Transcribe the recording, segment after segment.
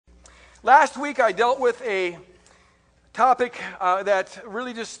Last week I dealt with a topic that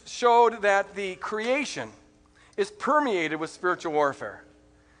really just showed that the creation is permeated with spiritual warfare.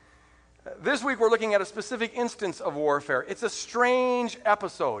 This week we're looking at a specific instance of warfare. It's a strange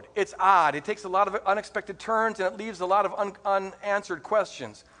episode. It's odd. It takes a lot of unexpected turns and it leaves a lot of unanswered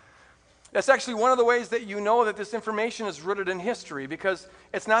questions. That's actually one of the ways that you know that this information is rooted in history, because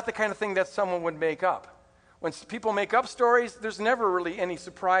it's not the kind of thing that someone would make up. When people make up stories, there's never really any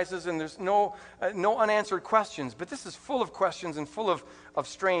surprises and there's no unanswered questions. But this is full of questions and full of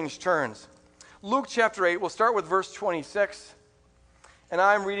strange turns. Luke chapter 8, we'll start with verse 26. And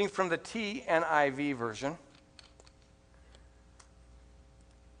I'm reading from the TNIV version.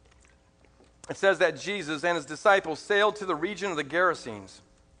 It says that Jesus and his disciples sailed to the region of the Gerasenes,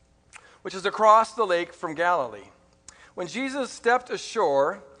 which is across the lake from Galilee. When Jesus stepped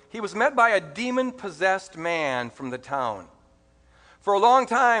ashore, he was met by a demon-possessed man from the town. For a long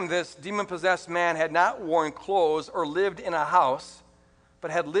time, this demon-possessed man had not worn clothes or lived in a house,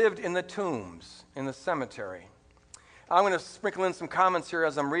 but had lived in the tombs, in the cemetery. I'm going to sprinkle in some comments here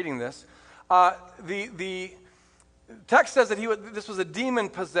as I'm reading this. The text says that this was a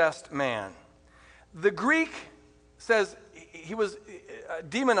demon-possessed man. The Greek says he was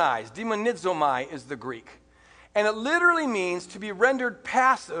demonized. Demonizomai is the Greek. And it literally means to be rendered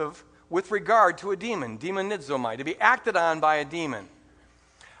passive with regard to a demon, demonizomai, to be acted on by a demon.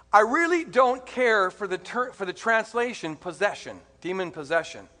 I really don't care for the translation possession, demon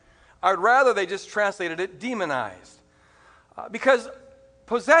possession. I would rather they just translated it demonized. Because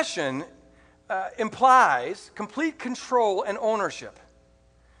possession implies complete control and ownership.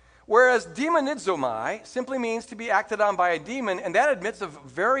 Whereas demonizomai simply means to be acted on by a demon, and that admits of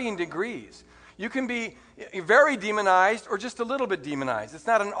varying degrees. You can be very demonized or just a little bit demonized. It's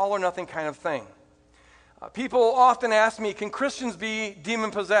not an all or nothing kind of thing. People often ask me, can Christians be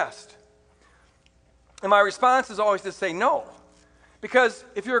demon-possessed? And my response is always to say no. Because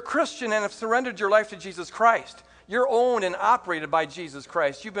if you're a Christian and have surrendered your life to Jesus Christ, you're owned and operated by Jesus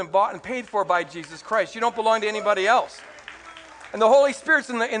Christ. You've been bought and paid for by Jesus Christ. You don't belong to anybody else. And the Holy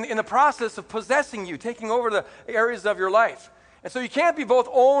Spirit's in the process of possessing you, taking over the areas of your life. And so you can't be both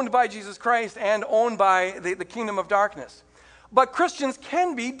owned by Jesus Christ and owned by the kingdom of darkness. But Christians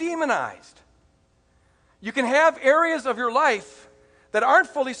can be demonized. You can have areas of your life that aren't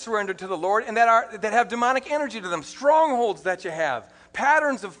fully surrendered to the Lord and that have demonic energy to them, strongholds that you have,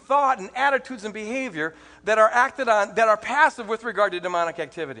 patterns of thought and attitudes and behavior that are acted on, that are passive with regard to demonic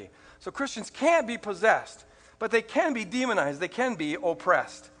activity. So Christians can't be possessed, but they can be demonized. They can be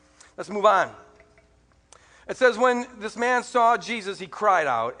oppressed. Let's move on. It says, when this man saw Jesus, he cried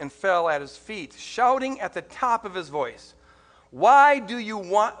out and fell at his feet, shouting at the top of his voice, what do you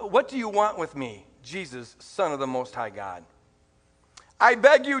want with me, Jesus, Son of the Most High God? I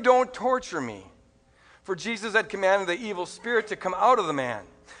beg you, don't torture me. For Jesus had commanded the evil spirit to come out of the man.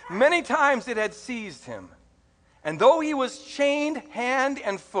 Many times it had seized him. And though he was chained hand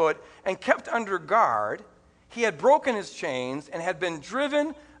and foot and kept under guard, he had broken his chains and had been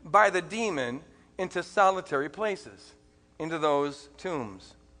driven by the demon into solitary places, into those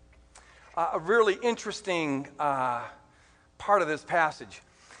tombs. A really interesting part of this passage.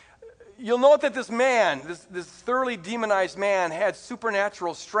 You'll note that this man, this thoroughly demonized man, had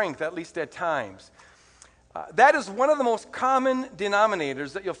supernatural strength, at least at times. That is one of the most common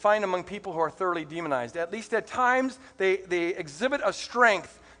denominators that you'll find among people who are thoroughly demonized. At least at times, they exhibit a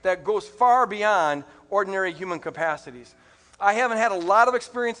strength that goes far beyond ordinary human capacities. I haven't had a lot of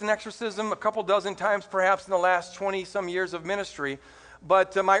experience in exorcism, a couple dozen times perhaps in the last 20-some years of ministry,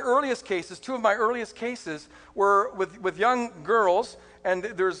 but two of my earliest cases were with young girls, and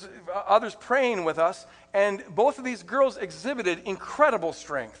there's others praying with us, and both of these girls exhibited incredible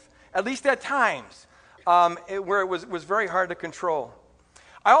strength, at least at times, where it was very hard to control.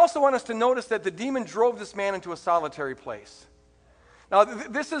 I also want us to notice that the demon drove this man into a solitary place. Now,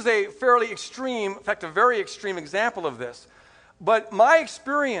 this is a fairly extreme, in fact, a very extreme example of this. But my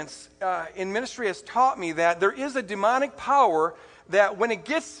experience in ministry has taught me that there is a demonic power that when it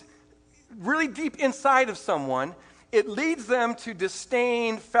gets really deep inside of someone, it leads them to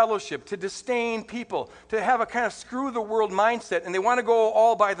disdain fellowship, to disdain people, to have a kind of screw the world mindset, and they want to go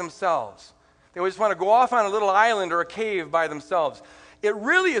all by themselves. They always want to go off on a little island or a cave by themselves. It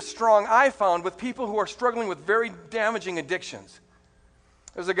really is strong, I found, with people who are struggling with very damaging addictions.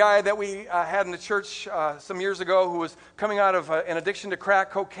 There's a guy that we had in the church some years ago who was coming out of an addiction to crack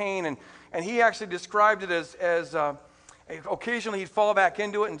cocaine, and he actually described it as occasionally he'd fall back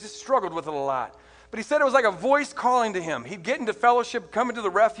into it and just struggled with it a lot. But he said it was like a voice calling to him. He'd get into fellowship, come into the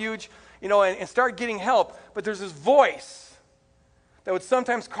refuge, and start getting help. But there's this voice that would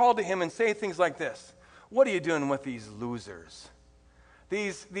sometimes call to him and say things like this: "What are you doing with these losers?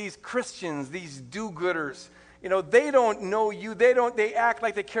 These Christians, these do-gooders, they don't know you. They act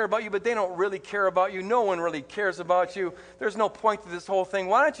like they care about you, but they don't really care about you. No one really cares about you. There's no point to this whole thing.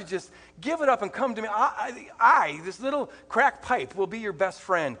 Why don't you just give it up and come to me? This little crack pipe, will be your best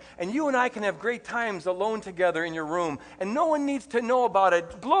friend. And you and I can have great times alone together in your room. And no one needs to know about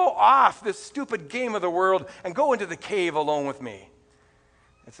it. Blow off this stupid game of the world and go into the cave alone with me."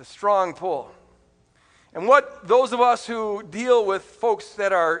 It's a strong pull. And what those of us who deal with folks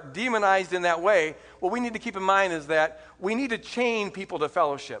that are demonized in that way, what we need to keep in mind is that we need to chain people to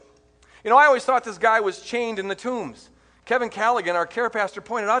fellowship. I always thought this guy was chained in the tombs. Kevin Callaghan, our care pastor,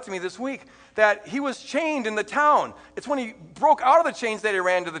 pointed out to me this week that he was chained in the town. It's when he broke out of the chains that he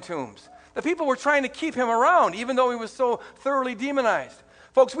ran to the tombs. The people were trying to keep him around, even though he was so thoroughly demonized.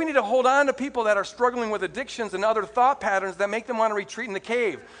 Folks, we need to hold on to people that are struggling with addictions and other thought patterns that make them want to retreat in the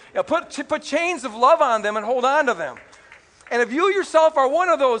cave. Put chains of love on them and hold on to them. And if you yourself are one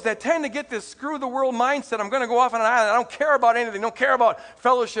of those that tend to get this screw the world mindset, I'm going to go off on an island, I don't care about anything, don't care about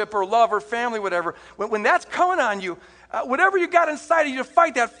fellowship or love or family, whatever, when that's coming on you, whatever you got inside of you to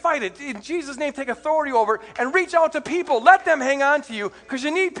fight that, fight it. In Jesus' name, take authority over it and reach out to people. Let them hang on to you, because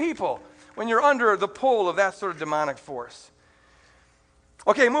you need people when you're under the pull of that sort of demonic force.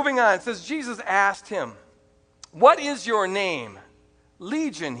 Okay, moving on. It says, Jesus asked him, "What is your name?"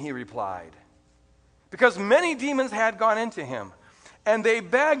 "Legion," he replied, because many demons had gone into him. And they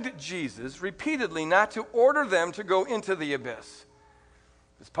begged Jesus repeatedly not to order them to go into the abyss.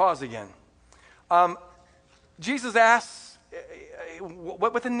 Let's pause again. Jesus asks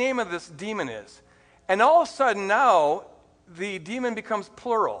what the name of this demon is. And all of a sudden now, the demon becomes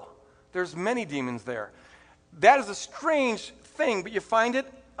plural. There's many demons there. That is a strange thing, but you find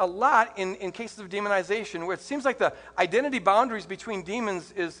it a lot in cases of demonization, where it seems like the identity boundaries between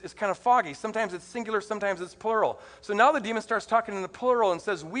demons is kind of foggy. Sometimes it's singular, sometimes it's plural. So now the demon starts talking in the plural and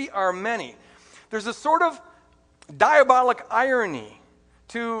says, "We are many." There's a sort of diabolic irony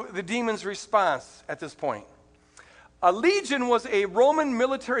to the demon's response at this point. A legion was a Roman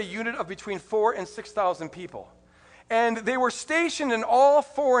military unit of between 4,000 and 6,000 people. And they were stationed in all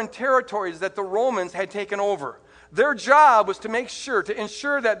foreign territories that the Romans had taken over. Their job was to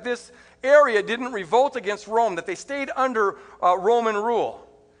ensure that this area didn't revolt against Rome, that they stayed under Roman rule.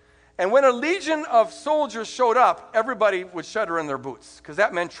 And when a legion of soldiers showed up, everybody would shudder in their boots, because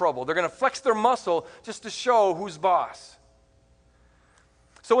that meant trouble. They're going to flex their muscle just to show who's boss.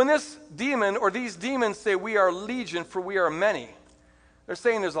 So when this demon or these demons say, "We are legion, for we are many," they're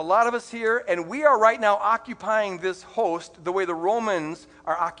saying there's a lot of us here, and we are right now occupying this host the way the Romans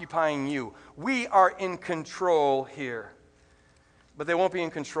are occupying you. We are in control here. But they won't be in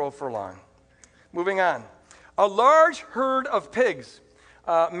control for long. Moving on. A large herd of pigs.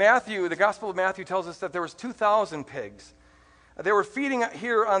 The Gospel of Matthew tells us that there was 2,000 pigs. They were feeding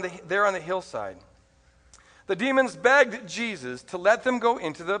there on the hillside. The demons begged Jesus to let them go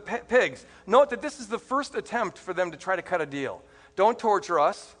into the pigs. Note that this is the first attempt for them to try to cut a deal. Don't torture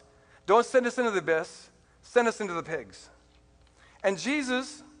us. Don't send us into the abyss. Send us into the pigs. And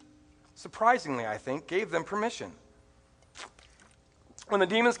Jesus, surprisingly, I think, gave them permission. When the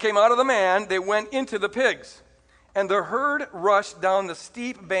demons came out of the man, they went into the pigs. And the herd rushed down the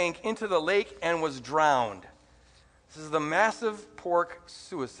steep bank into the lake and was drowned. This is the massive pork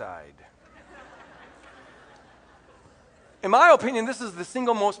suicide. In my opinion, this is the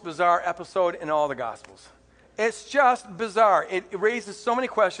single most bizarre episode in all the Gospels. It's just bizarre. It raises so many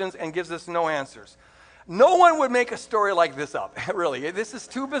questions and gives us no answers. No one would make a story like this up, really. This is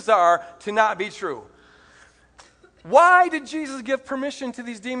too bizarre to not be true. Why did Jesus give permission to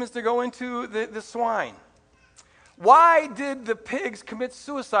these demons to go into the swine? Why did the pigs commit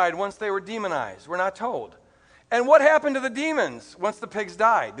suicide once they were demonized? We're not told. And what happened to the demons once the pigs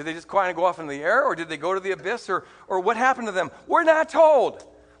died? Did they just kind of go off in the air, or did they go to the abyss, or what happened to them? We're not told.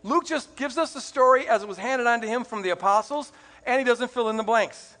 Luke just gives us the story as it was handed on to him from the apostles, and he doesn't fill in the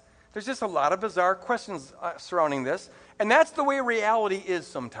blanks. There's just a lot of bizarre questions surrounding this, and that's the way reality is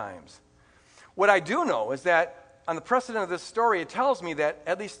sometimes. What I do know is that on the precedent of this story, it tells me that,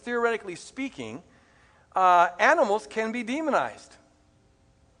 at least theoretically speaking, animals can be demonized.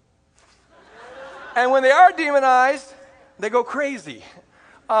 And when they are demonized, they go crazy.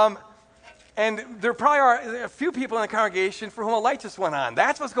 And there probably are a few people in the congregation for whom a light just went on.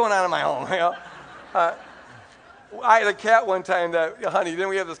 That's what's going on in my home. I had a cat one time didn't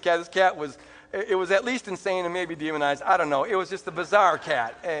we have this cat? This cat was at least insane and maybe demonized. I don't know. It was just a bizarre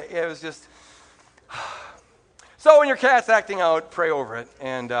cat. It was just... So when your cat's acting out, pray over it.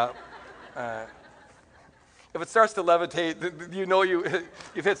 And If it starts to levitate, you know you've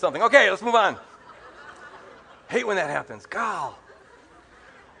hit something. Okay, let's move on. Hate when that happens. God.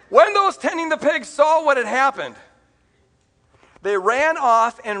 When those tending the pigs saw what had happened, they ran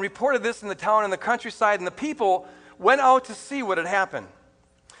off and reported this in the town and the countryside, and the people went out to see what had happened.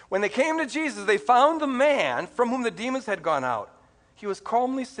 When they came to Jesus, they found the man from whom the demons had gone out. He was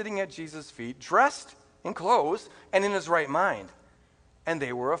calmly sitting at Jesus' feet, dressed in clothes and in his right mind. And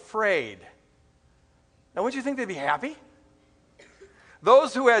they were afraid. Now, wouldn't you think they'd be happy?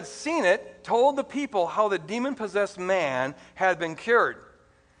 Those who had seen it told the people how the demon-possessed man had been cured.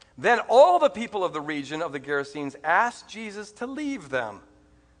 Then all the people of the region of the Gerasenes asked Jesus to leave them.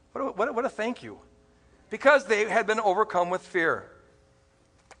 What a thank you. Because they had been overcome with fear.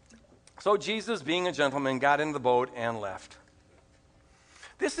 So Jesus, being a gentleman, got into the boat and left.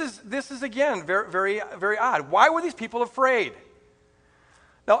 This is again, very, very, very odd. Why were these people afraid?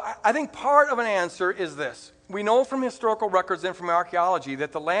 Now, I think part of an answer is this. We know from historical records and from archaeology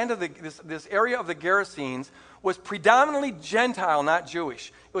that the land of this area of the Gerasenes was predominantly Gentile, not Jewish.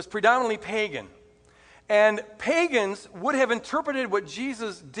 It was predominantly pagan. And pagans would have interpreted what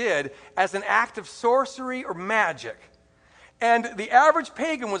Jesus did as an act of sorcery or magic. And the average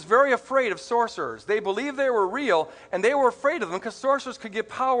pagan was very afraid of sorcerers. They believed they were real, and they were afraid of them because sorcerers could get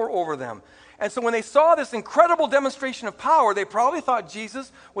power over them. And so when they saw this incredible demonstration of power, they probably thought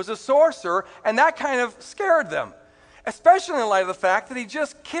Jesus was a sorcerer, and that kind of scared them, especially in light of the fact that he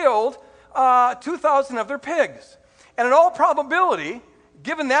just killed 2,000 of their pigs. And in all probability,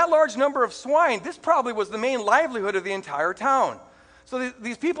 given that large number of swine, this probably was the main livelihood of the entire town. So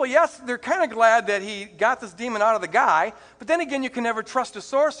these people, yes, they're kind of glad that he got this demon out of the guy, but then again, you can never trust a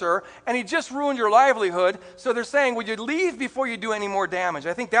sorcerer, and he just ruined your livelihood, so they're saying, would you leave before you do any more damage?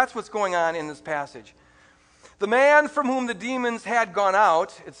 I think that's what's going on in this passage. The man from whom the demons had gone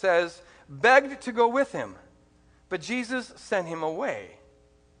out, it says, begged to go with him, but Jesus sent him away.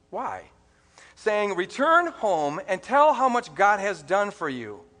 Why? Saying, return home and tell how much God has done for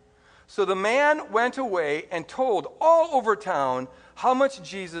you. So the man went away and told all over town how much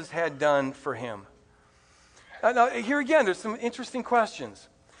Jesus had done for him. Now, here again, there's some interesting questions.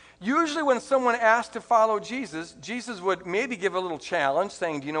 Usually when someone asked to follow Jesus, Jesus would maybe give a little challenge,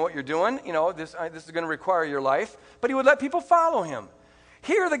 saying, do you know what you're doing? You know, this is going to require your life. But he would let people follow him.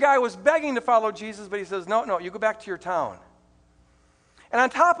 Here the guy was begging to follow Jesus, but he says, no, you go back to your town. And on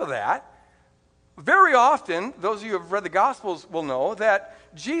top of that, very often, those of you who have read the Gospels will know that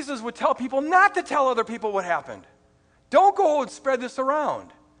Jesus would tell people not to tell other people what happened. Don't go and spread this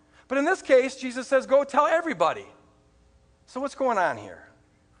around. But in this case, Jesus says, go tell everybody. So what's going on here?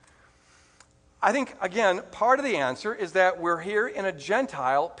 I think, again, part of the answer is that we're here in a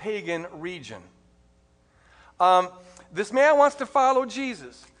Gentile pagan region. This man wants to follow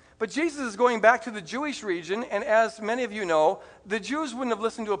Jesus. But Jesus is going back to the Jewish region, and as many of you know, the Jews wouldn't have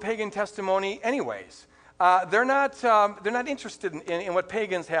listened to a pagan testimony anyways. They're not interested in what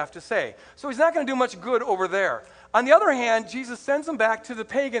pagans have to say. So he's not going to do much good over there. On the other hand, Jesus sends him back to the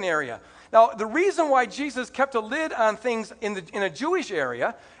pagan area. Now, the reason why Jesus kept a lid on things in a Jewish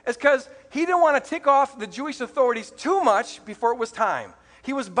area is because he didn't want to tick off the Jewish authorities too much before it was time.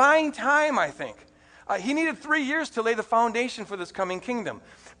 He was buying time, I think. He needed 3 years to lay the foundation for this coming kingdom.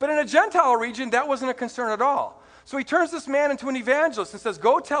 But in a Gentile region, that wasn't a concern at all. So he turns this man into an evangelist and says,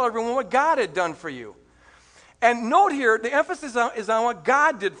 go tell everyone what God had done for you. And note here, the emphasis is on what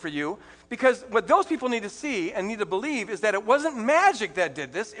God did for you, because what those people need to see and need to believe is that it wasn't magic that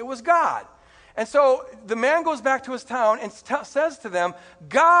did this, it was God. And so the man goes back to his town and says to them,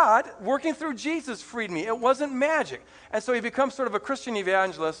 God, working through Jesus, freed me. It wasn't magic. And so he becomes sort of a Christian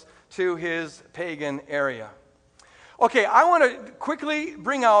evangelist to his pagan area. Okay, I want to quickly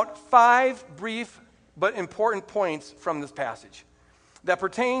bring out 5 brief but important points from this passage that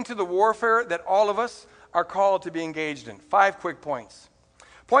pertain to the warfare that all of us are called to be engaged in. 5 quick points.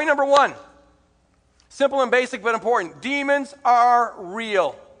 Point number 1, simple and basic but important. Demons are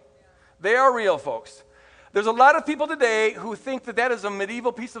real. They are real, folks. There's a lot of people today who think that that is a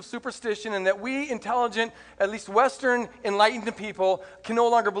medieval piece of superstition and that we intelligent, at least Western enlightened people, can no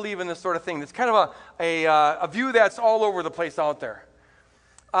longer believe in this sort of thing. It's kind of a view that's all over the place out there.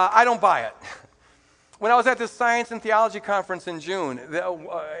 I don't buy it. When I was at this science and theology conference in June,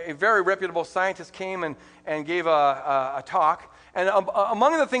 a very reputable scientist came and gave a talk. And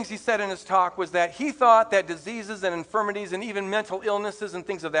among the things he said in his talk was that he thought that diseases and infirmities and even mental illnesses and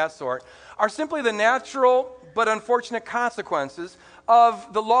things of that sort are simply the natural but unfortunate consequences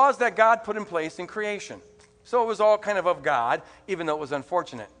of the laws that God put in place in creation. So it was all kind of God, even though it was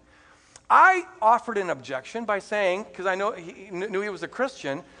unfortunate. I offered an objection by saying, because I knew he was a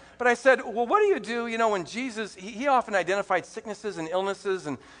Christian, But I said, well, what do you do, when Jesus, he often identified sicknesses and illnesses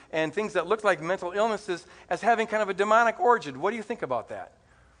and things that looked like mental illnesses as having kind of a demonic origin. What do you think about that?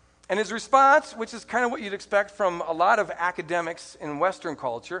 And his response, which is kind of what you'd expect from a lot of academics in Western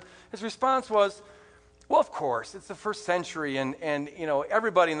culture, his response was, well, of course, it's the first century, and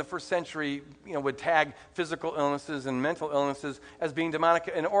everybody in the first century, would tag physical illnesses and mental illnesses as being demonic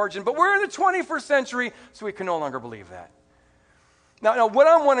in origin. But we're in the 21st century, so we can no longer believe that. Now, what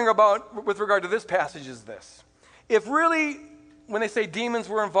I'm wondering about with regard to this passage is this. If really, when they say demons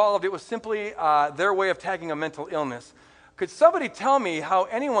were involved, it was simply their way of tagging a mental illness, could somebody tell me how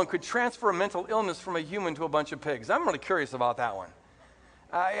anyone could transfer a mental illness from a human to a bunch of pigs? I'm really curious about that one.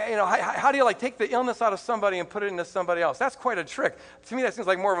 How do you take the illness out of somebody and put it into somebody else? That's quite a trick. To me, that seems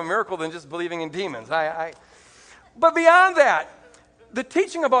like more of a miracle than just believing in demons. But beyond that, the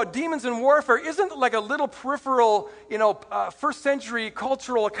teaching about demons and warfare isn't like a little peripheral, first century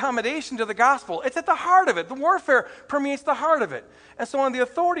cultural accommodation to the gospel. It's at the heart of it. The warfare permeates the heart of it. And so on the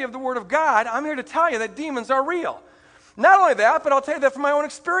authority of the Word of God, I'm here to tell you that demons are real. Not only that, but I'll tell you that from my own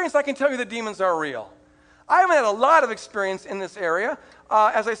experience, I can tell you that demons are real. I haven't had a lot of experience in this area.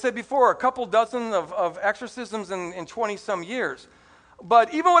 As I said before, a couple dozen of exorcisms in 20-some years.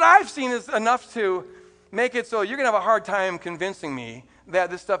 But even what I've seen is enough to make it so you're going to have a hard time convincing me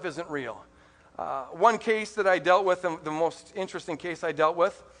that this stuff isn't real. One case that I dealt with, the most interesting case I dealt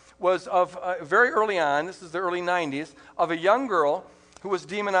with, was of very early on, this is the early 90s, of a young girl who was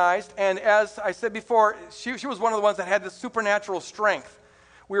demonized. And as I said before, she was one of the ones that had this supernatural strength.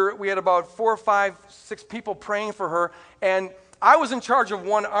 We had about 4, 5, 6 people praying for her, and I was in charge of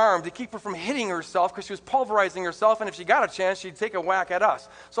one arm to keep her from hitting herself because she was pulverizing herself, and if she got a chance, she'd take a whack at us.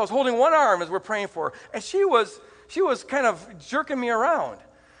 So I was holding one arm as we're praying for her, and she was kind of jerking me around.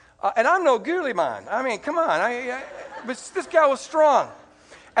 And I'm no girly man. I mean, come on. But this gal was strong.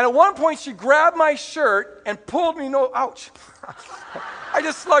 And at one point, she grabbed my shirt and pulled me, ouch. I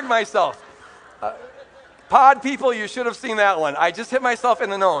just slugged myself. Pod people, you should have seen that one. I just hit myself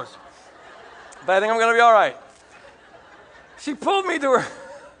in the nose. But I think I'm going to be all right. She pulled me to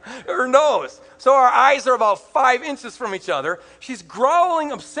her nose. So our eyes are about 5 inches from each other. She's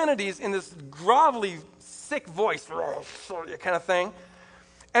growling obscenities in this grovelly, sick voice, kind of thing.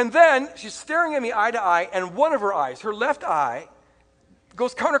 And then she's staring at me eye to eye, and one of her eyes, her left eye,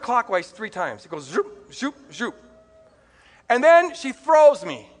 goes counterclockwise 3 times. It goes zoop, zoop, zoop. And then she throws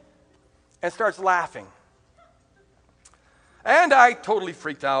me and starts laughing. And I totally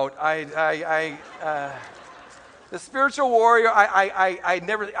freaked out. The spiritual warrior,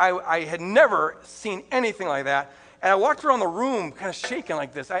 I had never seen anything like that. And I walked around the room kind of shaking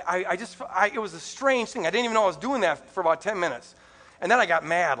like this. It was a strange thing. I didn't even know I was doing that for about 10 minutes. And then I got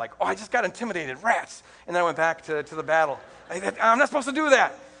mad, I just got intimidated, rats. And then I went back to the battle. I'm not supposed to do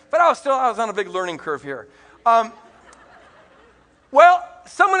that. But I was on a big learning curve here. Well,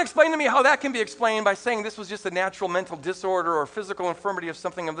 someone explained to me how that can be explained by saying this was just a natural mental disorder or physical infirmity of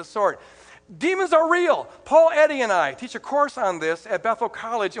something of this sort. Demons are real. Paul Eddy and I teach a course on this at Bethel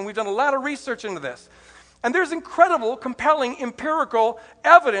College, and we've done a lot of research into this. And there's incredible, compelling, empirical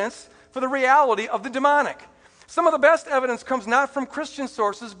evidence for the reality of the demonic. Some of the best evidence comes not from Christian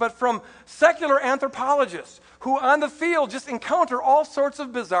sources, but from secular anthropologists who on the field just encounter all sorts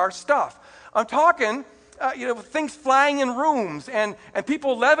of bizarre stuff. I'm talking things flying in rooms and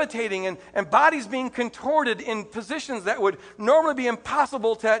people levitating and bodies being contorted in positions that would normally be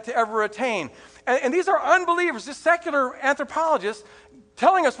impossible to ever attain. And these are unbelievers, just secular anthropologists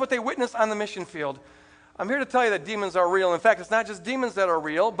telling us what they witnessed on the mission field. I'm here to tell you that demons are real. In fact, it's not just demons that are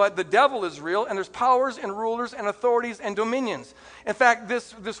real, but the devil is real, and there's powers and rulers and authorities and dominions. In fact,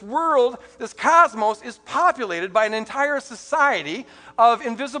 this world, this cosmos, is populated by an entire society of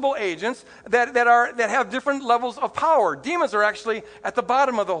invisible agents that have different levels of power. Demons are actually at the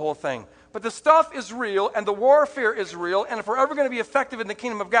bottom of the whole thing. But the stuff is real, and the warfare is real, and if we're ever going to be effective in the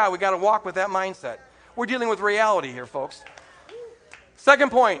kingdom of God, we've got to walk with that mindset. We're dealing with reality here, folks. Second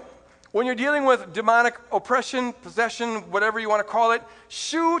point. When you're dealing with demonic oppression, possession, whatever you want to call it,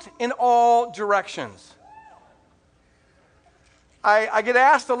 shoot in all directions. I get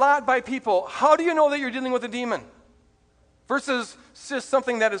asked a lot by people, how do you know that you're dealing with a demon? Versus just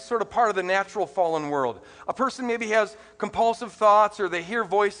something that is sort of part of the natural fallen world. A person maybe has compulsive thoughts, or they hear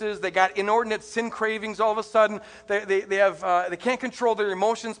voices, they got inordinate sin cravings all of a sudden, they can't control their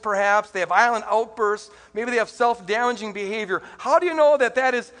emotions perhaps, they have violent outbursts, maybe they have self-damaging behavior. How do you know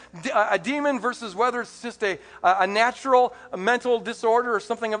that is a demon versus whether it's just a natural mental disorder or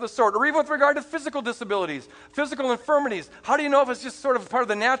something of the sort? Or even with regard to physical disabilities, physical infirmities, how do you know if it's just sort of part of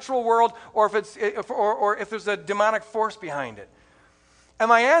the natural world or if there's a demonic force behind it? And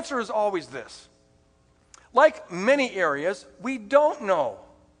my answer is always this. Like many areas, we don't know.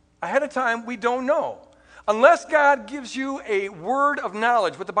 Ahead of time, we don't know. Unless God gives you a word of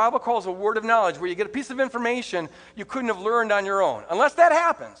knowledge, what the Bible calls a word of knowledge, where you get a piece of information you couldn't have learned on your own. Unless that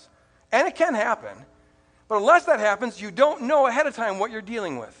happens, and it can happen, but unless that happens, you don't know ahead of time what you're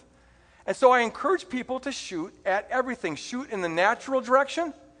dealing with. And so I encourage people to shoot at everything. Shoot in the natural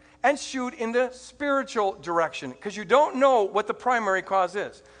direction and shoot in the spiritual direction, because you don't know what the primary cause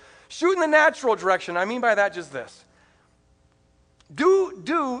is. Shoot in the natural direction. I mean by that just this. Do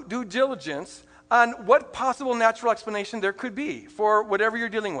due diligence on what possible natural explanation there could be for whatever you're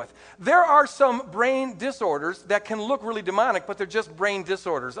dealing with. There are some brain disorders that can look really demonic, but they're just brain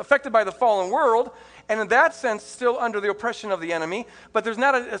disorders, affected by the fallen world, and in that sense, still under the oppression of the enemy, but there's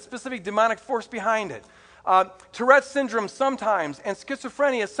not a specific demonic force behind it. Tourette's syndrome sometimes, and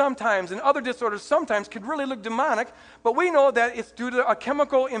schizophrenia sometimes, and other disorders sometimes could really look demonic, but we know that it's due to a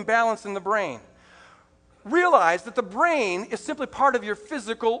chemical imbalance in the brain. Realize that the brain is simply part of your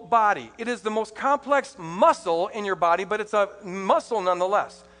physical body. It is the most complex muscle in your body, but it's a muscle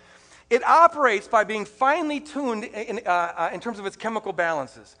nonetheless. It operates by being finely tuned in terms of its chemical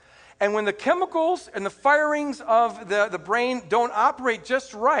balances. And when the chemicals and the firings of the brain don't operate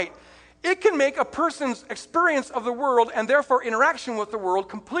just right, it can make a person's experience of the world and therefore interaction with the world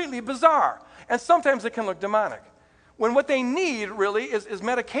completely bizarre. And sometimes it can look demonic. When what they need really is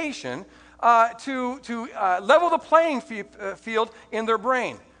medication to level the playing field in their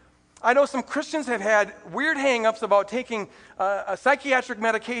brain. I know some Christians have had weird hang-ups about taking a psychiatric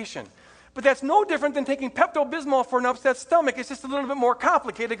medication. But that's no different than taking Pepto-Bismol for an upset stomach. It's just a little bit more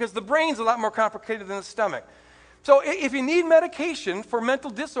complicated because the brain's a lot more complicated than the stomach. So if you need medication for mental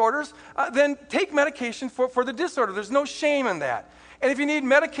disorders, then take medication for the disorder. There's no shame in that. And if you need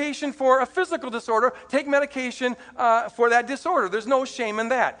medication for a physical disorder, take medication for that disorder. There's no shame in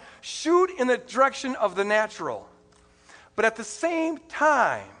that. Shoot in the direction of the natural. But at the same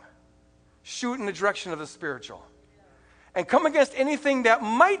time, shoot in the direction of the spiritual. And come against anything that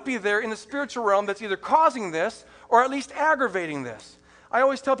might be there in the spiritual realm that's either causing this or at least aggravating this. I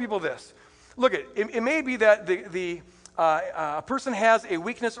always tell people this. Look, it may be that a person has a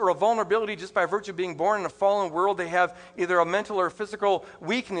weakness or a vulnerability just by virtue of being born in a fallen world. They have either a mental or a physical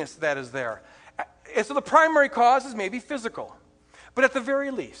weakness that is there. And so the primary cause is maybe physical. But at the very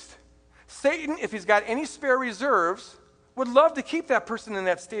least, Satan, if he's got any spare reserves, would love to keep that person in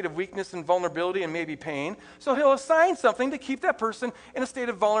that state of weakness and vulnerability and maybe pain. So he'll assign something to keep that person in a state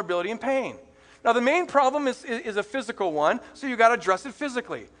of vulnerability and pain. Now the main problem is a physical one, so you've got to address it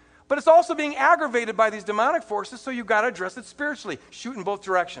physically. But it's also being aggravated by these demonic forces, so you've got to address it spiritually. Shoot in both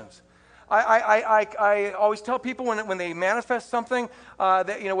directions. I always tell people when they manifest something,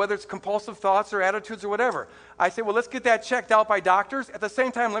 that whether it's compulsive thoughts or attitudes or whatever, I say, well, let's get that checked out by doctors. At the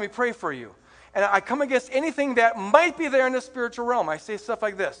same time, let me pray for you. And I come against anything that might be there in the spiritual realm. I say stuff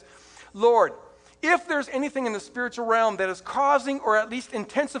like this. Lord, if there's anything in the spiritual realm that is causing or at least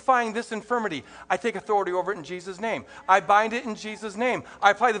intensifying this infirmity, I take authority over it in Jesus' name. I bind it in Jesus' name.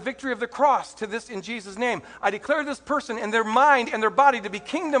 I apply the victory of the cross to this in Jesus' name. I declare this person and their mind and their body to be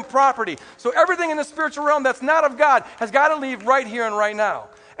kingdom property. So everything in the spiritual realm that's not of God has got to leave right here and right now.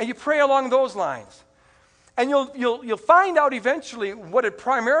 And you pray along those lines. And you'll find out eventually what it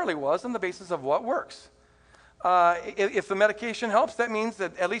primarily was on the basis of what works. If the medication helps, that means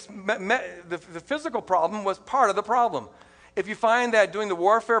that at least the physical problem was part of the problem. If you find that doing the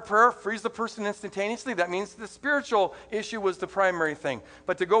warfare prayer frees the person instantaneously, that means the spiritual issue was the primary thing.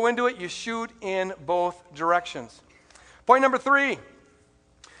 But to go into it, you shoot in both directions. Point number 3,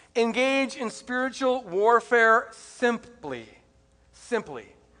 engage in spiritual warfare simply. Simply.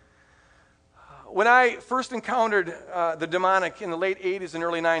 When I first encountered the demonic in the late 80s and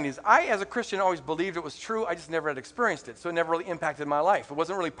early 90s, I, as a Christian, always believed it was true. I just never had experienced it, so it never really impacted my life. It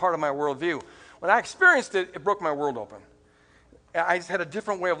wasn't really part of my worldview. When I experienced it, it broke my world open. I just had a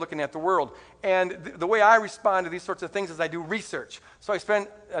different way of looking at the world. And the way I respond to these sorts of things is I do research. So I spent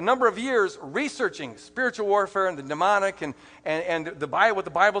a number of years researching spiritual warfare and the demonic and the Bible, what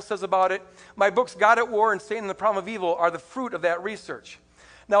the Bible says about it. My books, God at War and Satan and the Problem of Evil, are the fruit of that research.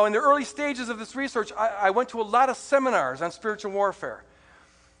 Now, in the early stages of this research, I went to a lot of seminars on spiritual warfare.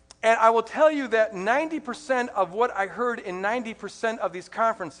 And I will tell you that 90% of what I heard in 90% of these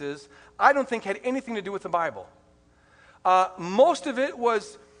conferences, I don't think had anything to do with the Bible. Most of it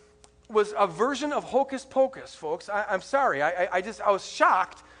was a version of hocus pocus, folks. I'm sorry. I was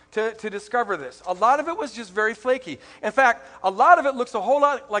shocked to discover this. A lot of it was just very flaky. In fact, a lot of it looks a whole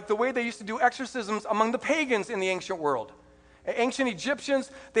lot like the way they used to do exorcisms among the pagans in the ancient world. Ancient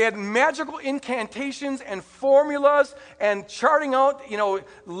Egyptians, they had magical incantations and formulas and charting out,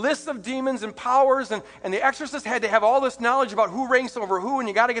 lists of demons and powers. And the exorcist had to have all this knowledge about who ranks over who, and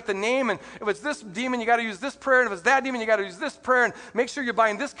you got to get the name. And if it's this demon, you got to use this prayer. And if it's that demon, you got to use this prayer. And make sure you're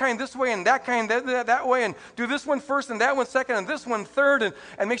buying this kind this way and that kind that way. And do this one first and that one second and this one third.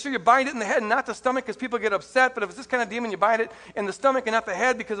 And make sure you bind it in the head and not the stomach because people get upset. But if it's this kind of demon, you bind it in the stomach and not the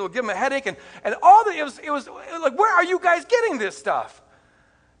head because it will give them a headache. And all that, it was like, where are you guys getting this stuff?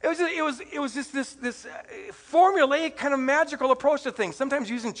 It was just this formulaic kind of magical approach to things, sometimes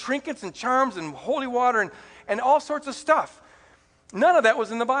using trinkets and charms and holy water and all sorts of stuff. None of that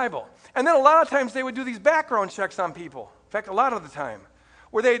was in the Bible. And then a lot of times they would do these background checks on people. In fact, a lot of the time,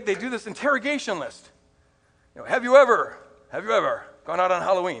 where they do this interrogation list. Have you ever gone out on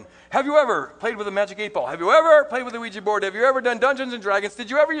Halloween? Have you ever played with a magic 8-ball? Have you ever played with a Ouija board? Have you ever done Dungeons and Dragons?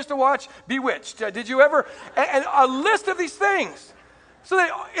 Did you ever used to watch Bewitched? Did you ever? And a list of these things. So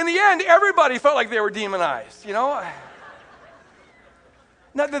that in the end, everybody felt like they were demonized, Now,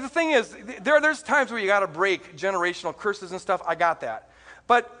 the thing is, there's times where you got to break generational curses and stuff. I got that.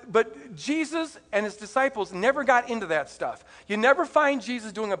 But Jesus and his disciples never got into that stuff. You never find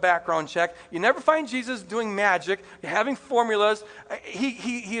Jesus doing a background check. You never find Jesus doing magic, having formulas.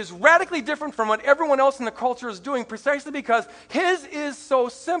 He is radically different from what everyone else in the culture is doing precisely because his is so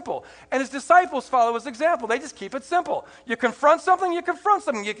simple. And his disciples follow his example. They just keep it simple. You confront something, you confront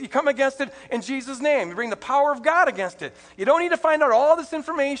something. You come against it in Jesus' name. You bring the power of God against it. You don't need to find out all this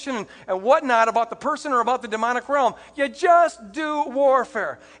information and whatnot about the person or about the demonic realm. You just do warfare.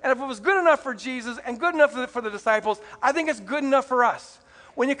 And if it was good enough for Jesus and good enough for the disciples, I think it's good enough for us.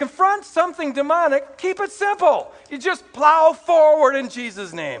 When you confront something demonic, keep it simple. You just plow forward in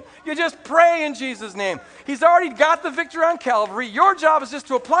Jesus' name. You just pray in Jesus' name. He's already got the victory on Calvary. Your job is just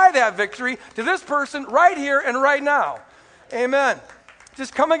to apply that victory to this person right here and right now. Amen.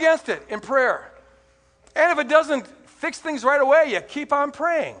 Just come against it in prayer. And if it doesn't fix things right away, you keep on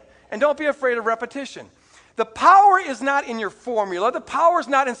praying. And don't be afraid of repetition. The power is not in your formula. The power is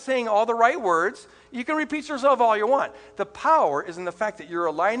not in saying all the right words. You can repeat yourself all you want. The power is in the fact that you're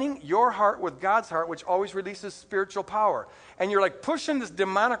aligning your heart with God's heart, which always releases spiritual power. And you're like pushing this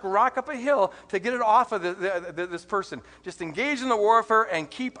demonic rock up a hill to get it off of this person. Just engage in the warfare and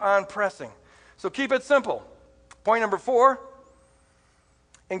keep on pressing. So keep it simple. Point number 4,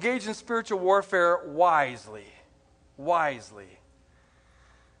 engage in spiritual warfare wisely. Wisely.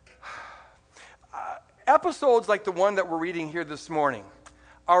 Episodes like the one that we're reading here this morning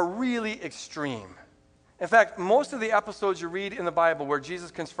are really extreme. In fact, most of the episodes you read in the Bible where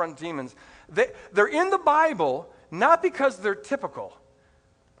Jesus confronts demons, they're in the Bible not because they're typical.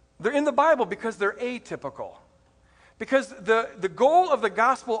 They're in the Bible because they're atypical. Because the goal of the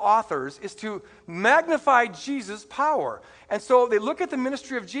gospel authors is to magnify Jesus' power. And so they look at the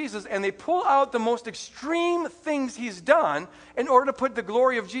ministry of Jesus and they pull out the most extreme things he's done in order to put the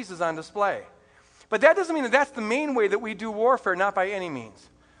glory of Jesus on display. But that doesn't mean that that's the main way that we do warfare, not by any means.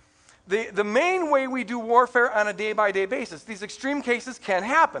 The main way we do warfare on a day-by-day basis, these extreme cases can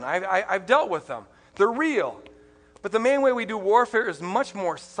happen. I've dealt with them. They're real. But the main way we do warfare is much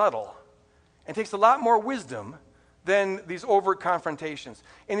more subtle and takes a lot more wisdom than these overt confrontations.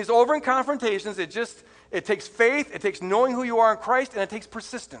 In these overt confrontations, it takes faith, it takes knowing who you are in Christ, and it takes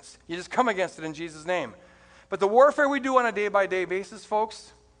persistence. You just come against it in Jesus' name. But the warfare we do on a day-by-day basis,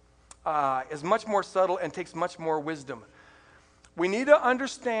 folks, is much more subtle and takes much more wisdom. We need to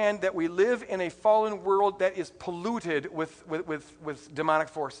understand that we live in a fallen world that is polluted with demonic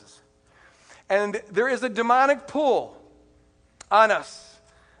forces. And there is a demonic pull on us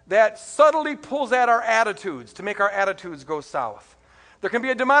that subtly pulls at our attitudes to make our attitudes go south. There can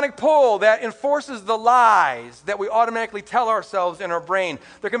be a demonic pull that enforces the lies that we automatically tell ourselves in our brain.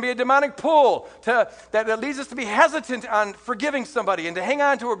 There can be a demonic pull that leads us to be hesitant on forgiving somebody and to hang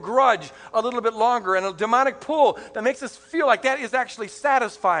on to a grudge a little bit longer. And a demonic pull that makes us feel like that is actually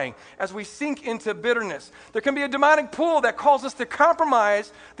satisfying as we sink into bitterness. There can be a demonic pull that calls us to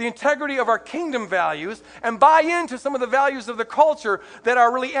compromise the integrity of our kingdom values and buy into some of the values of the culture that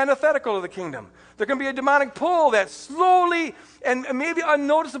are really antithetical to the kingdom. There can be a demonic pull that slowly and maybe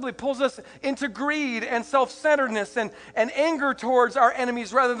unnoticeably pulls us into greed and self-centeredness and anger towards our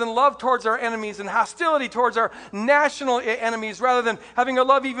enemies rather than love towards our enemies, and hostility towards our national enemies rather than having a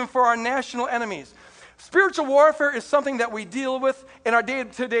love even for our national enemies. Spiritual warfare is something that we deal with in our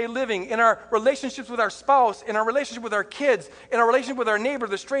day-to-day living, in our relationships with our spouse, in our relationship with our kids, in our relationship with our neighbor,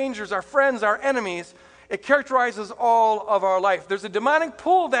 the strangers, our friends, our enemies. It characterizes all of our life. There's a demonic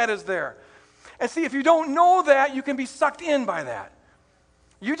pull that is there. And see, if you don't know that, you can be sucked in by that.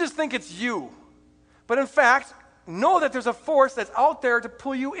 You just think it's you. But in fact, know that there's a force that's out there to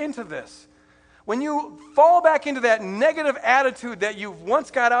pull you into this. When you fall back into that negative attitude that you've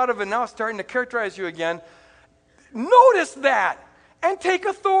once got out of and now starting to characterize you again, notice that and take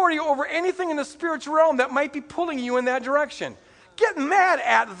authority over anything in the spiritual realm that might be pulling you in that direction. Get mad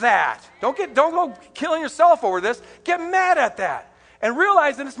at that. Don't go killing yourself over this. Get mad at that and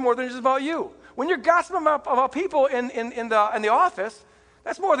realize that it's more than just about you. When you're gossiping about people in the office,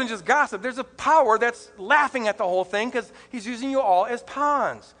 that's more than just gossip. There's a power that's laughing at the whole thing because he's using you all as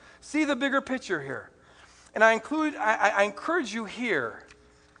pawns. See the bigger picture here. And I encourage you here,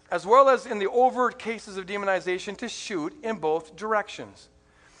 as well as in the overt cases of demonization, to shoot in both directions.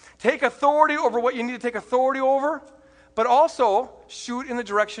 Take authority over what you need to take authority over, but also shoot in the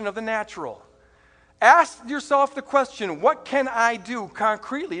direction of the natural. Ask yourself the question, what can I do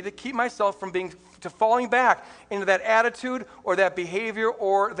concretely to keep myself from falling back into that attitude or that behavior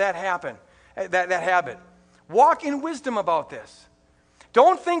or that habit? Walk in wisdom about this.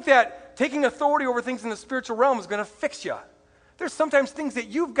 Don't think that taking authority over things in the spiritual realm is going to fix you. There's sometimes things that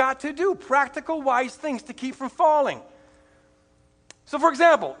you've got to do, practical, wise things to keep from falling. So, for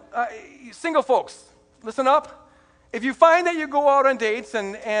example, single folks, listen up. If you find that you go out on dates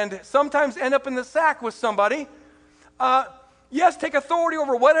and sometimes end up in the sack with somebody, yes, take authority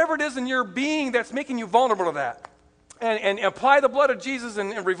over whatever it is in your being that's making you vulnerable to that. And apply the blood of Jesus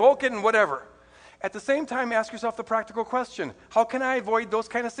and revoke it and whatever. At the same time, ask yourself the practical question, how can I avoid those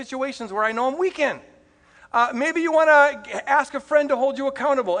kind of situations where I know I'm weak in? Maybe you want to ask a friend to hold you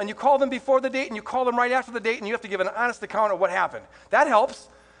accountable, and you call them before the date, and you call them right after the date, and you have to give an honest account of what happened. That helps.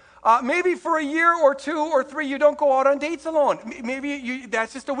 Maybe for a year or 2 or 3, you don't go out on dates alone. Maybe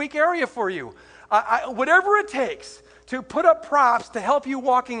that's just a weak area for you. Whatever it takes to put up props to help you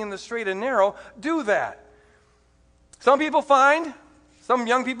walking in the straight and narrow, do that. Some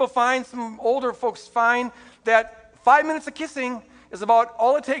young people find, some older folks find that 5 minutes of kissing is about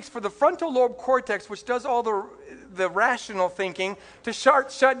all it takes for the frontal lobe cortex, which does all the rational thinking, to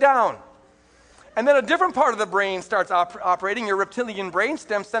shut down. And then a different part of the brain starts operating, your reptilian brain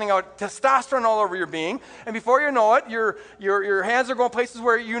stem, sending out testosterone all over your being. And before you know it, your hands are going places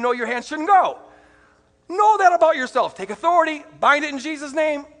where you know your hands shouldn't go. Know that about yourself. Take authority, bind it in Jesus'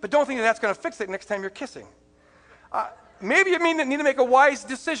 name, but don't think that that's going to fix it next time you're kissing. Maybe you need to make a wise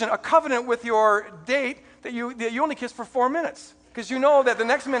decision, a covenant with your date that you only kiss for 4 minutes. Because you know that the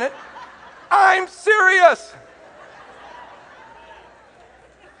next minute, I'm serious.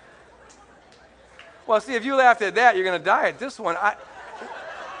 Well, see, if you laughed at that, you're going to die at this one.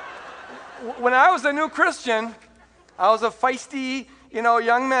 When I was a new Christian, I was a feisty,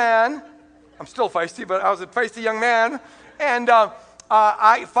 young man. I'm still feisty, but I was a feisty young man. And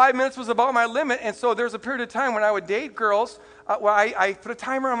 5 minutes was about my limit. And so there's a period of time when I would date girls where I put a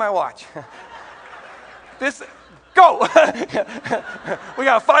timer on my watch. Go! We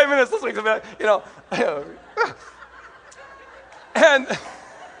got 5 minutes this week, And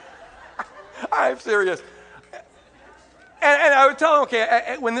I'm serious. And I would tell them,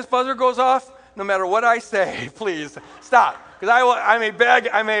 okay, when this buzzer goes off, no matter what I say, please stop. Because I may beg,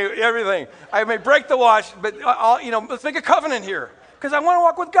 I may everything. I may break the watch, but let's make a covenant here. Because I want to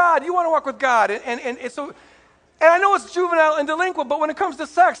walk with God. You want to walk with God. And I know it's juvenile and delinquent, but when it comes to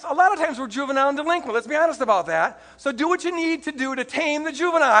sex, a lot of times we're juvenile and delinquent. Let's be honest about that. So do what you need to do to tame the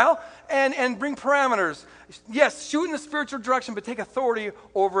juvenile and bring parameters. Yes, shoot in the spiritual direction, but take authority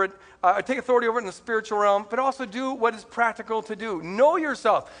over it. Take authority over it in the spiritual realm, but also do what is practical to do. Know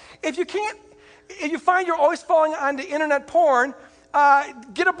yourself. If you find you're always falling onto internet porn,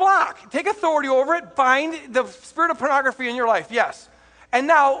 get a block. Take authority over it. Bind the spirit of pornography in your life. Yes. And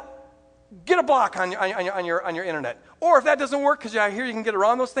now, get a block on your internet. Or if that doesn't work, because I hear you can get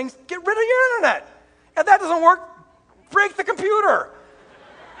around those things, get rid of your internet. If that doesn't work, break the computer.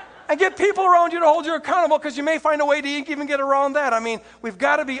 And get people around you to hold you accountable, because you may find a way to even get around that. I mean, we've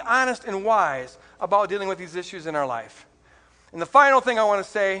got to be honest and wise about dealing with these issues in our life. And the final thing I want to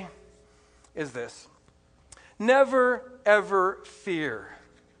say is this. Never, ever fear.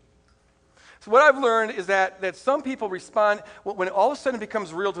 So what I've learned is that some people respond, when all of a sudden it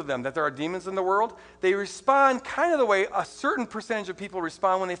becomes real to them that there are demons in the world, they respond kind of the way a certain percentage of people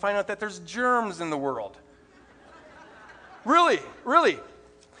respond when they find out that there's germs in the world. Really.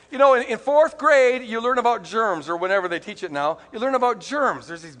 In 4th grade, you learn about germs, or whenever they teach it now, you learn about germs.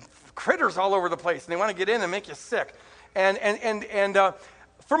 There's these critters all over the place, and they want to get in and make you sick. And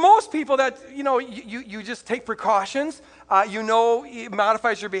for most people, that you just take precautions. It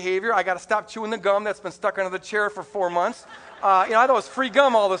modifies your behavior. I got to stop chewing the gum that's been stuck under the chair for 4 months. I thought it was free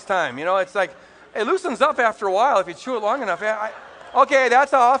gum all this time. It's like it loosens up after a while if you chew it long enough. Okay,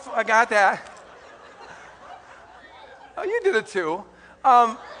 that's off. I got that. Oh, you did it too.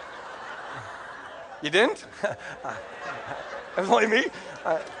 You didn't? It was only me?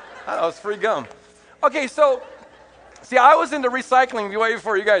 I thought it was free gum. Okay, so, see, I was into recycling way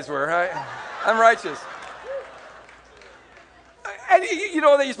before you guys were. I'm righteous. And you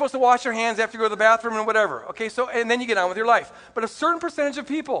know that you're supposed to wash your hands after you go to the bathroom and whatever. Okay, so, and then you get on with your life. But a certain percentage of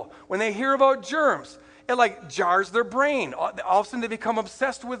people, when they hear about germs, it like jars their brain. All of a sudden they become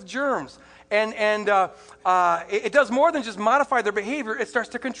obsessed with germs. And it does more than just modify their behavior. It starts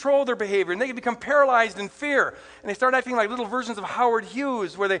to control their behavior. And they can become paralyzed in fear. And they start acting like little versions of Howard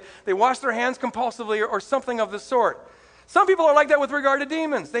Hughes, where they wash their hands compulsively or something of the sort. Some people are like that with regard to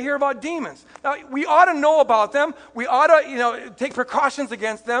demons. They hear about demons. Now, we ought to know about them. We ought to, take precautions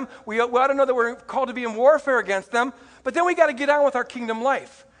against them. We ought to know that we're called to be in warfare against them. But then we got to get on with our kingdom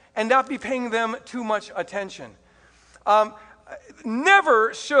life and not be paying them too much attention.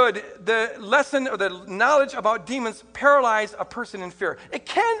 Never should the lesson or the knowledge about demons paralyze a person in fear. It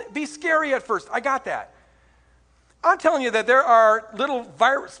can be scary at first. I got that. I'm telling you that there are little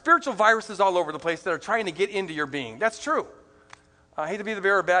spiritual viruses all over the place that are trying to get into your being. That's true. I hate to be the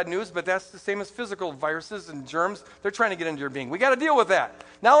bearer of bad news, but that's the same as physical viruses and germs. They're trying to get into your being. We got to deal with that.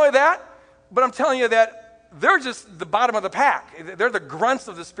 Not only that, but I'm telling you that they're just the bottom of the pack. They're the grunts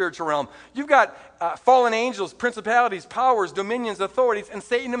of the spiritual realm. You've got fallen angels, principalities, powers, dominions, authorities, and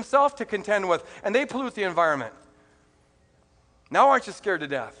Satan himself to contend with, and they pollute the environment. Now aren't you scared to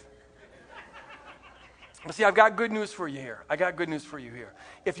death? But see, I've got good news for you here.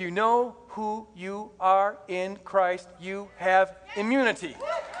 If you know who you are in Christ, you have immunity.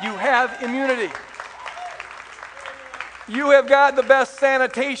 You have immunity. You have got the best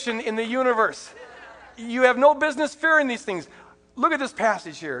sanitation in the universe. You have no business fearing these things. Look at this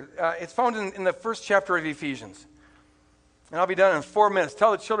passage here. It's found in the first chapter of Ephesians. And I'll be done in 4 minutes.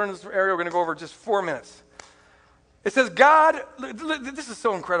 Tell the children in this area we're going to go over just 4 minutes. It says, God, this is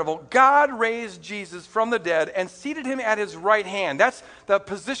so incredible. God raised Jesus from the dead and seated him at his right hand. That's the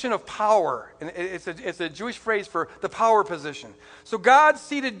position of power. And it's a Jewish phrase for the power position. So God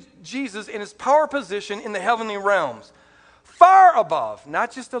seated Jesus in his power position in the heavenly realms, far above,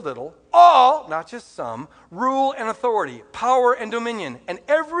 not just a little, all, not just some, rule and authority, power and dominion, and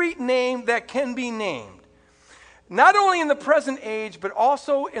every name that can be named, not only in the present age, but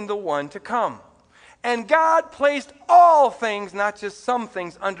also in the one to come. And God placed all things, not just some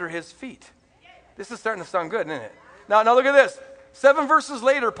things, under his feet. This is starting to sound good, isn't it? Now look at this. 7 verses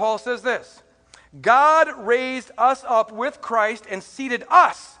later, Paul says this. God raised us up with Christ and seated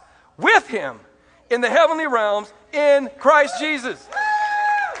us with him in the heavenly realms in Christ Jesus.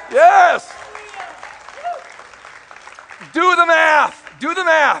 Yes! Do the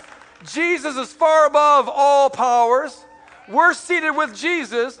math. Jesus is far above all powers. We're seated with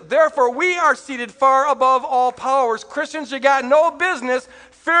Jesus, therefore we are seated far above all powers. Christians, you got no business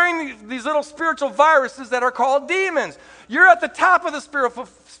fearing these little spiritual viruses that are called demons. You're at the top of the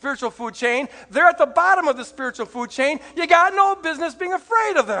spiritual food chain. They're at the bottom of the spiritual food chain. You got no business being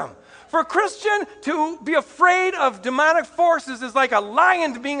afraid of them. For a Christian to be afraid of demonic forces is like a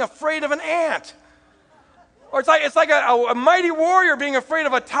lion being afraid of an ant. Or it's like a mighty warrior being afraid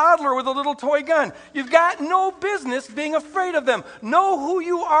of a toddler with a little toy gun. You've got no business being afraid of them. Know who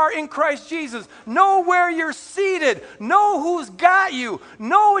you are in Christ Jesus. Know where you're seated. Know who's got you.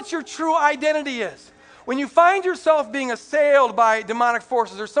 Know what your true identity is. When you find yourself being assailed by demonic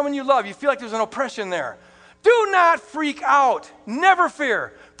forces or someone you love, you feel like there's an oppression there. Do not freak out. Never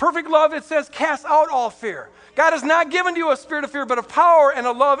fear. Perfect love, it says, casts out all fear. God has not given you a spirit of fear, but of power and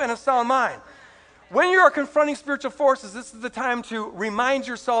of love and a sound mind. When you are confronting spiritual forces, this is the time to remind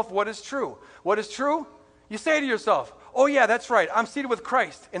yourself what is true. What is true? You say to yourself, oh yeah, that's right. I'm seated with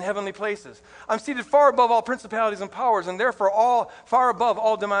Christ in heavenly places. I'm seated far above all principalities and powers, and therefore far above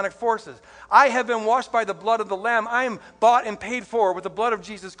all demonic forces. I have been washed by the blood of the Lamb. I am bought and paid for with the blood of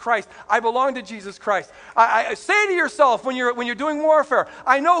Jesus Christ. I belong to Jesus Christ. I say to yourself when you're doing warfare,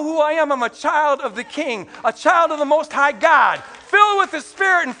 I know who I am. I'm a child of the King, a child of the Most High God, filled with the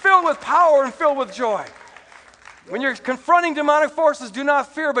Spirit and filled with power and filled with joy. When you're confronting demonic forces, do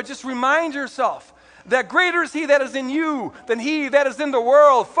not fear, but just remind yourself that greater is he that is in you than he that is in the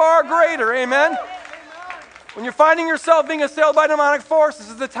world. Far greater, amen? When you're finding yourself being assailed by demonic forces,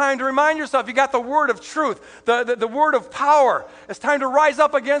 this is the time to remind yourself you got the word of truth, the word of power. It's time to rise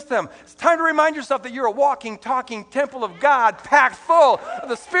up against them. It's time to remind yourself that you're a walking, talking temple of God, packed full of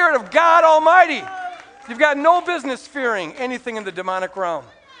the Spirit of God Almighty. You've got no business fearing anything in the demonic realm.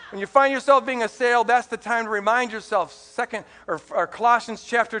 When you find yourself being assailed, that's the time to remind yourself, or Colossians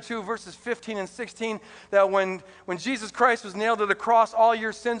chapter 2, verses 15 and 16, that when Jesus Christ was nailed to the cross, all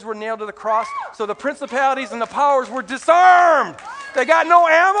your sins were nailed to the cross, so the principalities and the powers were disarmed. They got no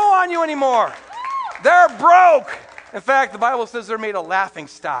ammo on you anymore. They're broke. In fact, the Bible says they're made a laughing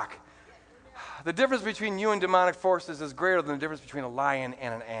stock. The difference between you and demonic forces is greater than the difference between a lion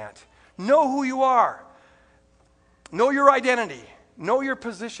and an ant. Know who you are. Know your identity. Know your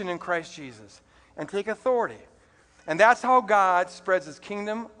position in Christ Jesus. And take authority. And that's how God spreads his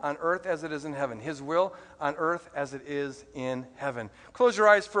kingdom on earth as it is in heaven. His will on earth as it is in heaven. Close your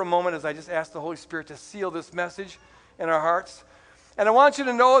eyes for a moment as I just ask the Holy Spirit to seal this message in our hearts. And I want you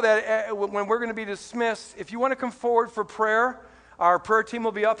to know that when we're going to be dismissed, if you want to come forward for prayer, our prayer team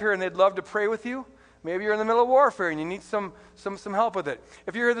will be up here and they'd love to pray with you. Maybe you're in the middle of warfare and you need some help with it.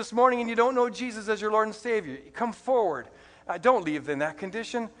 If you're here this morning and you don't know Jesus as your Lord and Savior, come forward. Don't leave in that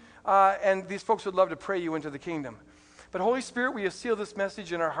condition. And these folks would love to pray you into the kingdom. But Holy Spirit, will you seal this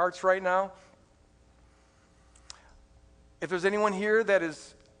message in our hearts right now? If there's anyone here that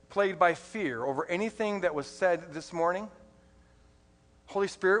is plagued by fear over anything that was said this morning, Holy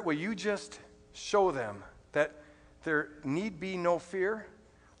Spirit, will you just show them that there need be no fear?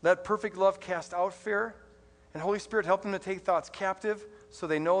 Let perfect love cast out fear. And Holy Spirit, help them to take thoughts captive so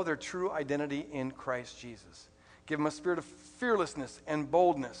they know their true identity in Christ Jesus. Give them a spirit of fearlessness and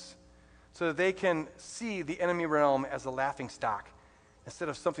boldness so that they can see the enemy realm as a laughing stock instead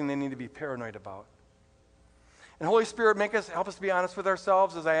of something they need to be paranoid about. And Holy Spirit, help us to be honest with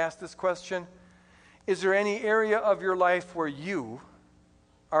ourselves as I ask this question. Is there any area of your life where you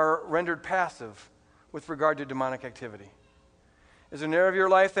are rendered passive with regard to demonic activity? Is there an area of your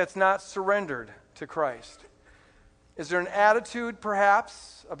life that's not surrendered to Christ? Is there an attitude,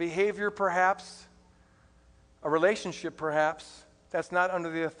 perhaps, a behavior, perhaps, a relationship, perhaps, that's not under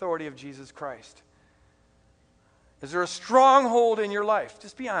the authority of Jesus Christ? Is there a stronghold in your life?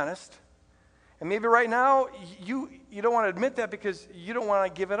 Just be honest. And maybe right now, you don't want to admit that because you don't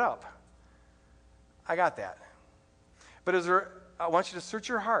want to give it up. I got that. But I want you to search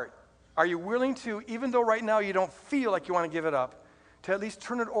your heart. Are you willing to, even though right now you don't feel like you want to give it up, to at least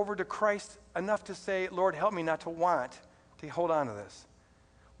turn it over to Christ enough to say, Lord, help me not to want to hold on to this?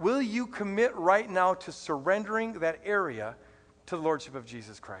 Will you commit right now to surrendering that area to the Lordship of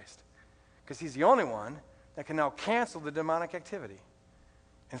Jesus Christ? Because he's the only one that can now cancel the demonic activity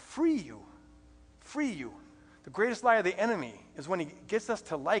and free you. Free you. The greatest lie of the enemy is when he gets us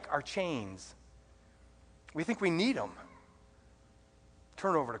to like our chains. We think we need them.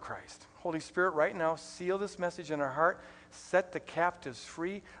 Turn over to Christ. Holy Spirit, right now, seal this message in our heart. Set the captives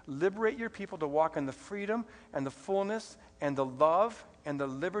free. Liberate your people to walk in the freedom and the fullness and the love and the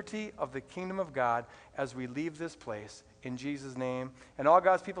liberty of the kingdom of God as we leave this place. In Jesus' name. And all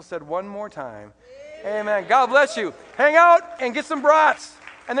God's people said one more time. Amen. God bless you. Hang out and get some brats.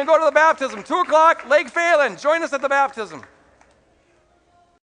 And then go to the baptism. 2:00, Lake Phelan. Join us at the baptism.